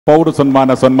ಪೌರ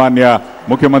ಸನ್ಮಾನ ಸನ್ಮಾನ್ಯ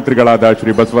ಮುಖ್ಯಮಂತ್ರಿಗಳಾದ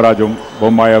ಶ್ರೀ ಬಸವರ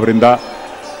ಬೊಮ್ಮಾಯಿ ಅವರಿಂದ.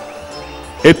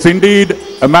 It's indeed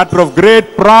a matter of great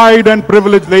pride and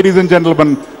privilege, ladies and gentlemen.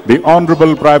 The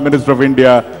Honorable Prime Minister of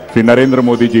India, Shri Narendra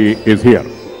Modi ji, is here.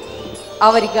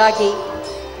 ಅವರಿಗಾಗಿ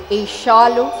ಈ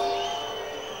ಶಾಲು,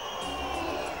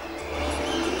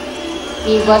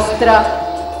 ಈ ವಸ್ತ್ರ,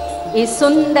 ಈ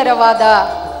ಸುಂದರವಾದ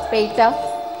ಪೇಟ,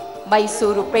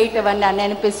 ಮೈಸೂರು ಪೇಟವನ್ನು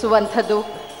ನೆನಪಿಸುವಂಥದ್ದು,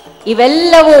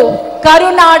 ಇವೆಲ್ಲವೂ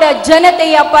ಕರುನಾಡ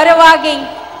ಜನತೆಯ ಪರವಾಗಿ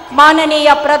ಮಾನನೀಯ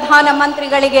ಪ್ರಧಾನ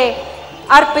ಮಂತ್ರಿಗಳಿಗೆ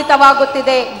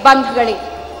ಅರ್ಪಿತವಾಗುತ್ತಿದೆ. ಬಂಧುಗಳೇ,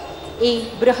 ಈ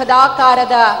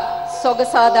ಬೃಹದಾಕಾರದ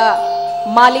ಸೊಗಸಾದ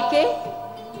ಮಾಲಿಕೆ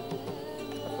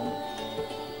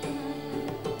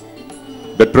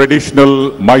The traditional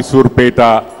Mysore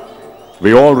Peta.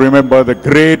 We all remember the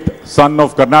great son of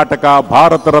Karnataka,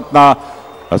 Bharat Ratna,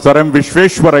 Sir M.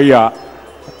 Vishweshwaraya.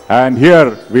 And here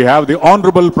we have the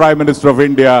Honorable Prime Minister of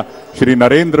India, Shri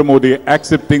Narendra Modi,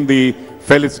 accepting the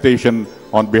felicitation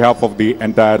on behalf of the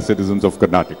entire citizens of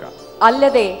Karnataka.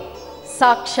 ಅಲ್ಲದೆ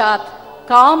ಸಾಕ್ಷಾತ್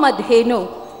ಕಾಮಧೇನು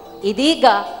ಇದೀಗ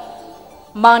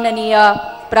ಮಾನನೀಯ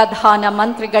ಪ್ರಧಾನ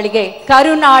ಮಂತ್ರಿಗಳಿಗೆ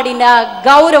ಕರುನಾಡಿನ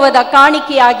ಗೌರವದ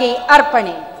ಕಾಣಿಕೆಯಾಗಿ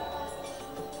ಅರ್ಪಣೆ.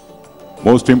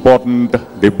 Most important,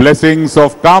 the blessings of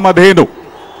Kamadhenu.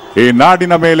 ये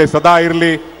नाडिना मेले सदा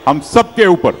इरली, हम सबके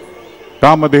ऊपर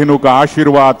कामधेनु का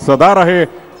आशीर्वाद सदा रहे.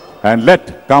 And let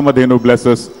Kamadhenu bless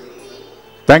us.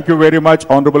 Thank you very much,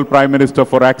 Honorable Prime Minister,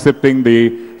 for accepting the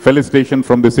felicitation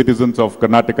from the citizens of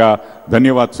Karnataka.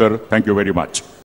 Dhanyavad, sir. Thank you very much.